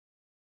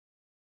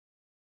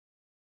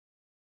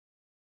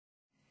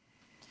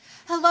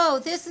Hello,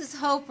 this is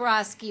Hope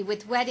Rosky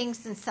with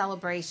Weddings and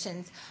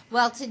Celebrations.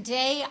 Well,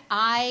 today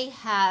I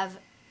have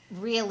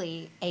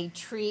really a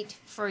treat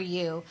for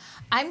you.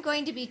 I'm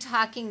going to be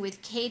talking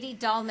with Katie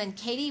Dahlman.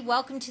 Katie,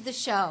 welcome to the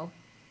show.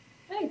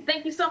 Hey,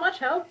 thank you so much,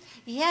 Hope.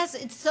 Yes,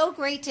 it's so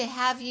great to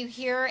have you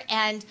here,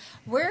 and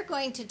we're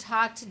going to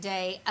talk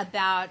today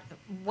about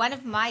one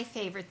of my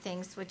favorite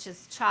things, which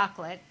is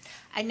chocolate.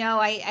 I know,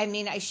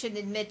 I shouldn't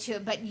admit to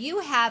it, but you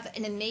have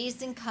an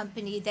amazing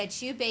company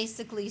that you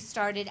basically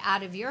started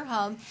out of your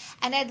home,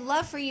 and I'd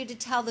love for you to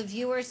tell the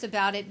viewers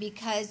about it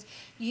because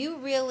you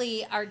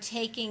really are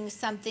taking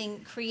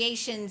something,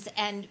 creations,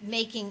 and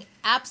making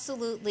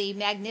absolutely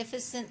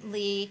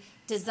magnificently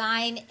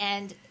design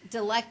and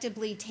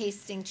delectably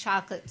tasting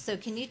chocolate. So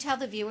can you tell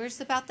the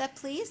viewers about that,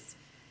 please?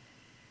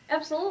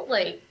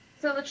 Absolutely.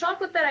 So the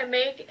chocolate that I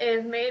make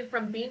is made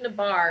from bean to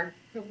bar.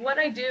 So what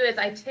I do is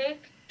I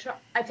take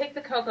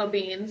the cocoa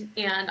beans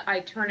and I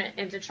turn it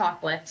into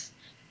chocolate.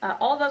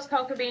 All those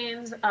cocoa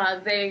beans,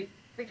 they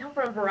come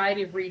from a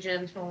variety of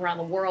regions from around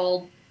the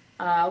world.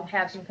 I'll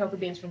have some cocoa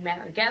beans from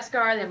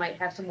Madagascar. They might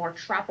have some more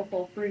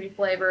tropical fruity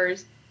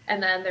flavors.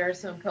 And then there's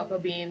some cocoa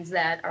beans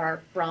that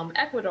are from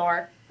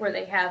Ecuador, where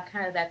they have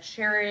kind of that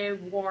cherry,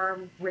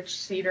 warm, rich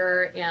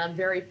cedar, and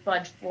very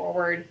fudge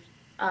forward.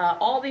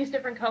 All these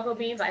different cocoa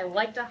beans, I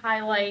like to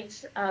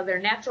highlight their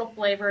natural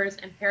flavors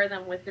and pair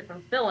them with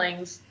different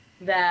fillings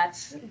that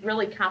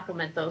really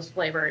complement those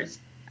flavors.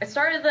 I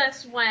started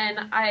this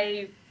when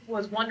I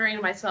was wondering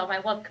to myself, I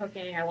love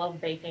cooking, I love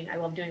baking, I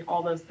love doing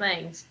all those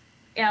things.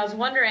 And I was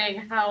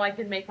wondering how I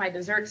could make my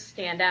desserts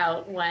stand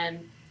out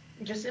when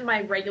just in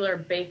my regular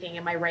baking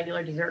and my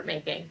regular dessert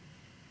making.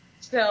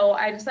 So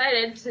I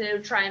decided to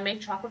try and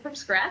make chocolate from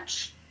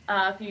scratch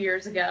a few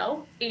years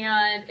ago,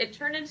 and it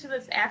turned into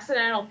this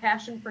accidental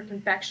passion for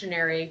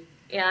confectionery.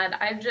 And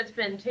I've just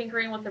been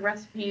tinkering with the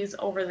recipes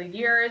over the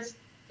years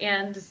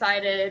and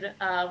decided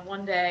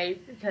one day,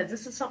 because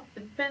this is something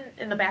that's been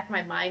in the back of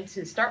my mind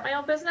to start my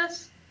own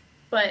business,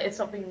 but it's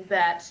something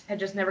that had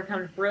just never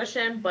come to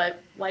fruition, but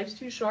life's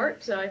too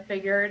short, so I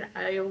figured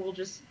I will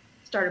just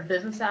start a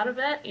business out of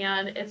it,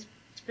 and it's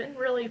been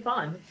really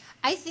fun.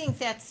 I think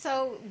that's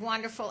so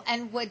wonderful.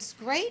 And what's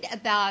great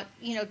about,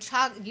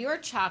 your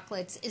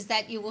chocolates is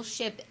that you will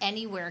ship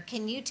anywhere.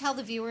 Can you tell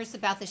the viewers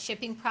about the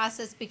shipping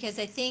process? Because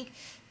I think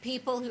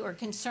people who are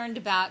concerned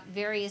about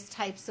various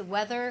types of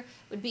weather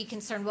would be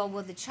concerned, well,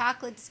 will the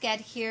chocolates get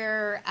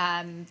here,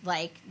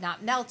 like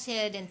not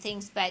melted and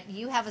things, but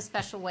you have a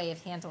special way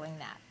of handling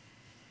that.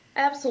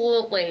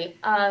 Absolutely.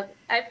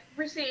 I've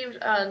received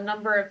a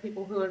number of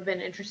people who have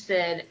been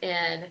interested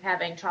in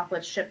having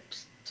chocolate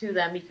shipped to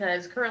them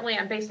because currently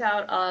I'm based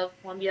out of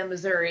Columbia,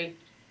 Missouri,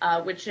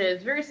 which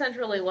is very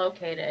centrally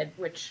located,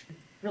 which is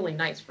really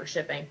nice for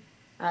shipping.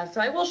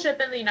 So I will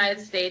ship in the United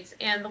States,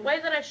 and the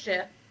way that I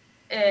ship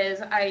is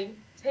I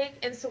take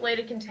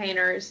insulated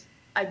containers,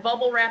 I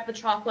bubble wrap the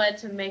chocolate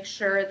to make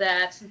sure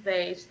that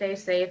they stay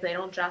safe, they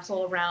don't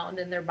jostle around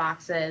in their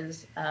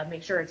boxes,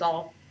 make sure it's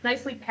all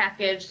nicely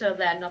packaged so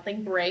that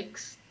nothing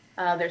breaks.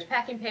 There's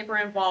packing paper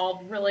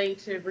involved really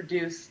to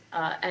reduce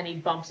any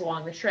bumps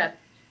along the trip.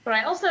 But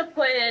I also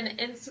put in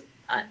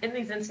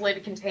these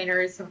insulated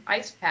containers some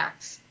ice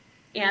packs.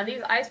 And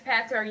these ice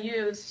packs are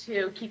used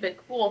to keep it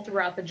cool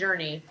throughout the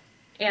journey.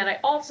 And I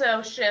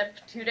also ship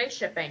 2-day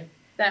shipping.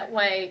 That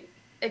way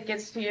it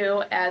gets to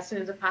you as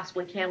soon as it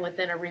possibly can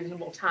within a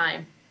reasonable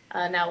time.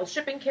 Now with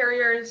shipping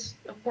carriers,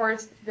 of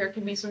course, there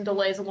can be some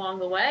delays along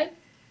the way.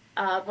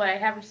 But I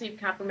have received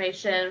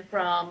confirmation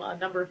from a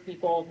number of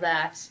people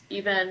that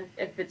even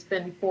if it's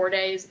been 4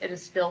 days, it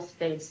has still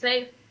stayed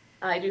safe.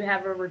 I do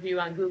have a review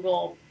on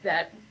Google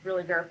that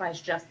really verifies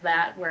just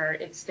that, where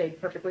it stayed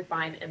perfectly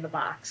fine in the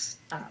box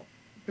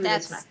through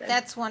this method.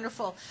 That's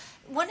wonderful.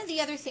 One of the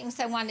other things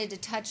I wanted to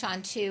touch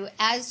on too,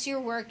 as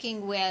you're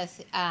working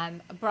with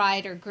a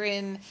bride or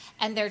groom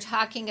and they're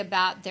talking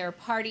about their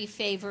party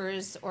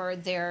favors or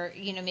their,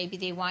 maybe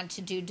they want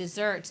to do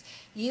desserts,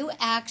 you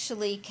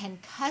actually can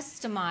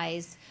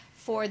customize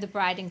for the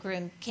bride and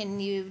groom. Can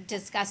you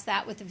discuss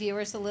that with the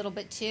viewers a little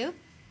bit too?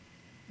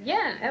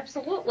 Yeah,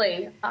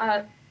 absolutely.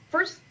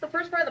 The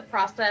first part of the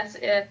process,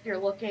 if you're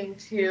looking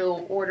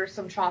to order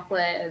some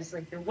chocolate as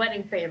like your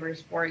wedding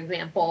favors, for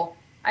example,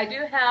 I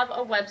do have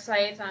a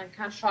website on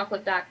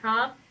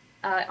conchchocolate.com.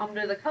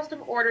 Under the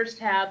custom orders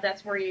tab,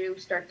 that's where you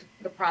start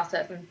the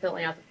process and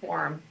filling out the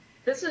form.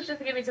 This is just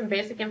to give you some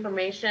basic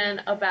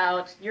information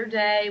about your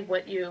day,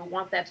 what you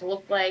want that to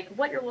look like,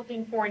 what you're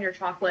looking for in your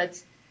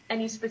chocolates,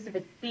 any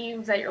specific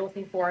themes that you're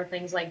looking for,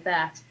 things like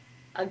that.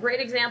 A great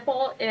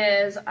example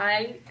is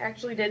I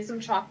actually did some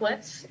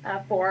chocolates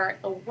for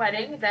a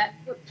wedding that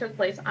took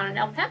place on an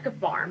alpaca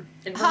farm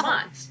in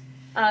Vermont.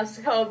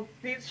 So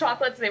these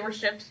chocolates, they were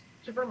shipped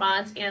to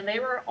Vermont, and they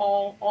were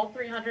all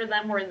 300 of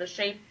them were in the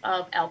shape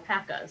of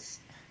alpacas.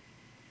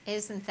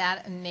 Isn't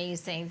that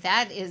amazing?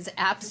 That is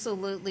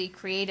absolutely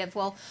creative.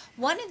 Well,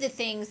 one of the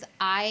things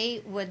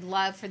I would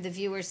love for the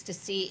viewers to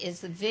see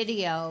is the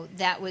video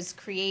that was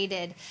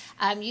created.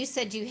 You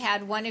said you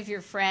had one of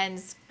your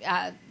friends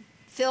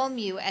film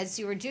you as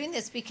you were doing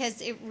this,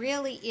 because it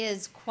really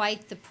is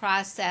quite the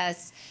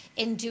process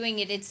in doing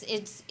it.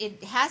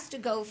 It has to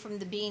go from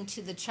the bean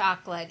to the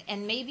chocolate,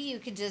 and maybe you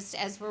could just,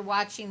 as we're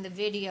watching the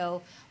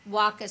video,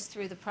 walk us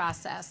through the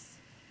process.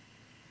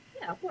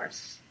 Yeah, of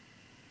course.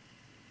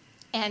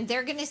 And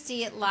they're going to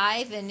see it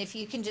live, and if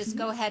you can just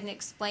go ahead and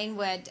explain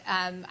what,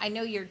 I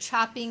know you're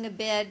chopping a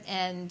bit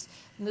and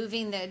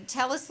moving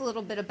tell us a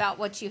little bit about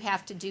what you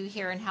have to do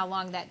here and how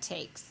long that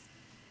takes.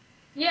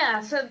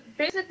 Yeah, so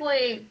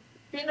basically,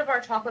 peanut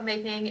butter chocolate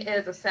making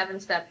is a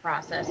 7-step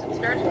process. It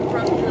starts with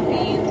roasting the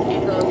beans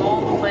and goes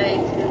all the way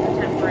to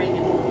the tempering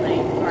and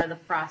molding part of the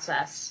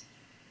process.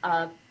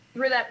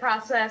 Through that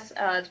process,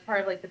 it's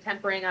part of like the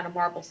tempering on a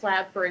marble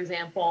slab, for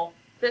example.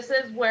 This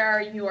is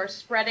where you are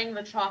spreading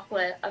the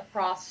chocolate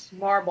across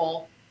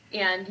marble,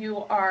 and you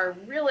are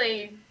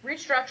really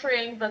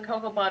restructuring the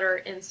cocoa butter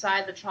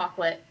inside the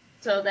chocolate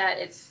so that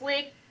it's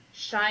sleek,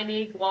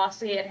 shiny,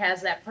 glossy. It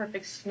has that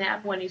perfect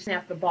snap when you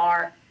snap the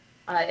bar.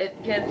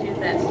 It gives you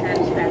that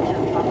satisfaction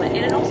of chocolate,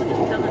 and it also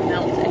just doesn't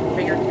melt at your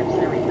fingertips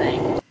and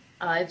everything.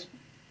 It's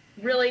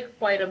really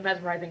quite a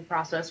mesmerizing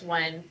process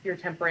when you're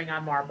tempering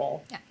on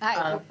marble.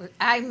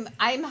 I'm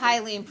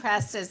highly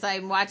impressed as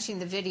I'm watching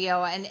the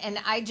video, and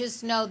I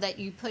just know that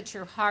you put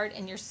your heart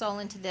and your soul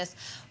into this.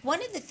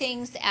 One of the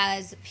things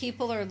as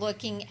people are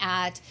looking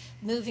at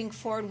moving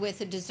forward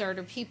with a dessert,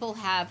 or people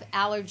have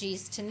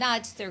allergies to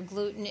nuts, their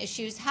gluten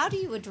issues, how do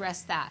you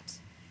address that?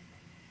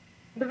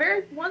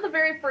 One of the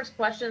very first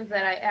questions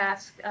that I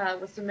ask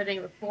with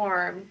submitting the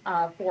form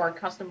for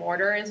custom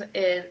orders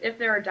is if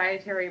there are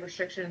dietary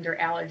restrictions or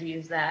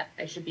allergies that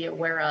I should be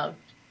aware of.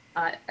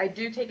 I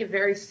do take it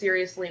very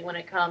seriously when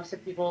it comes to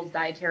people's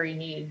dietary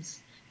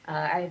needs.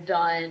 I've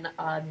done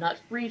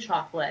nut-free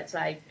chocolates.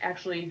 I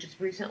actually just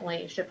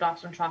recently shipped off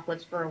some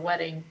chocolates for a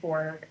wedding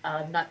for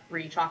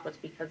nut-free chocolates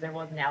because there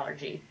was an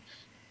allergy.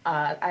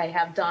 I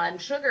have done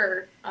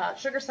sugar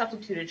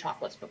substituted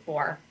chocolates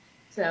before,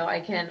 so I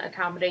can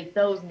accommodate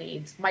those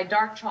needs. My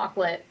dark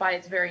chocolate, by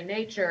its very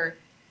nature,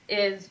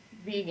 is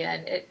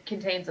vegan. It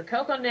contains the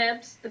cocoa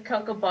nibs, the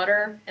cocoa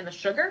butter, and the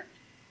sugar,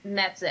 and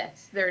that's it.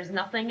 There's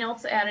nothing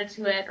else added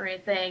to it or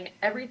anything.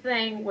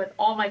 Everything with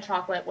all my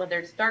chocolate, whether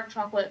it's dark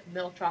chocolate,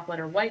 milk chocolate,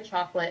 or white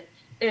chocolate,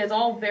 is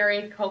all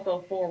very cocoa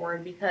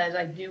forward because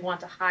I do want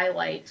to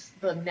highlight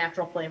the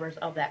natural flavors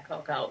of that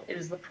cocoa. It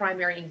is the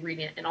primary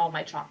ingredient in all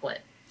my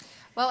chocolate.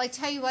 Well, I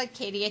tell you what,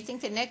 Katie, I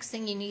think the next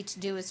thing you need to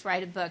do is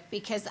write a book,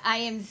 because I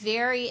am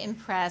very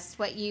impressed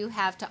what you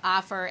have to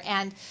offer.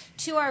 And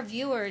to our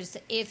viewers,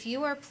 if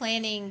you are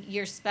planning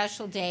your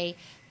special day,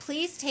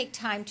 please take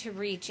time to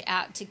reach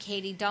out to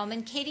Katie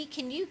Dahlman. Katie,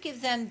 can you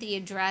give them the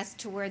address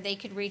to where they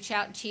could reach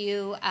out to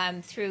you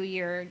through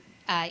your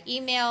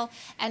email,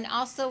 and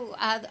also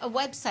a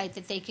website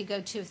that they could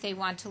go to if they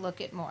want to look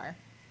at more?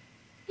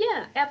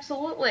 Yeah,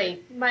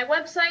 absolutely. My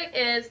website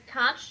is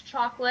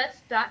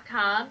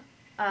conchchocolate.com.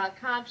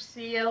 Conch,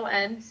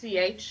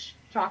 C-O-N-C-H,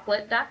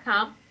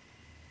 chocolate.com.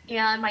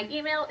 And my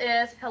email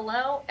is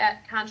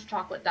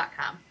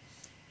hello@conchchocolate.com.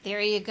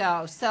 There you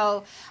go.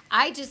 So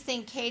I just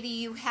think, Katie,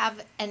 you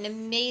have an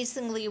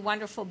amazingly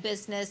wonderful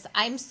business.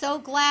 I'm so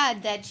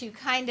glad that you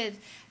kind of,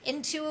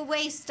 into a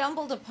way,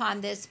 stumbled upon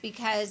this,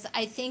 because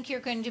I think you're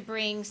going to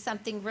bring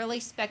something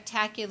really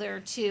spectacular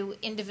to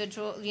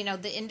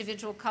the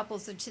individual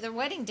couples to their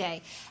wedding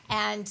day.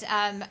 And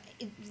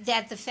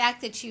that the fact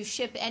that you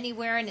ship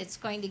anywhere and it's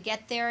going to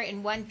get there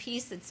in one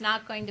piece, it's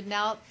not going to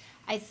melt,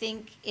 I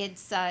think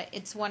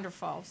it's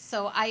wonderful.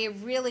 So I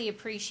really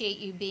appreciate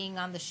you being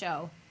on the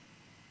show.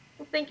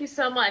 Well, thank you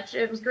so much.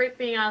 It was great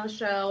being on the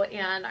show,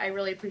 and I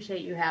really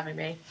appreciate you having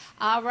me.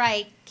 All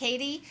right,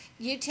 Katie,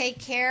 you take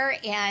care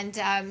and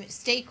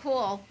stay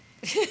cool.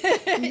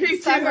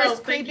 Summer's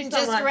creeping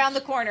just around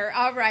the corner.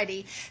 All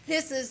righty.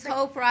 This is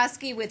Hope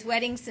Rosky with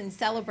Weddings and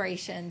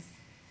Celebrations.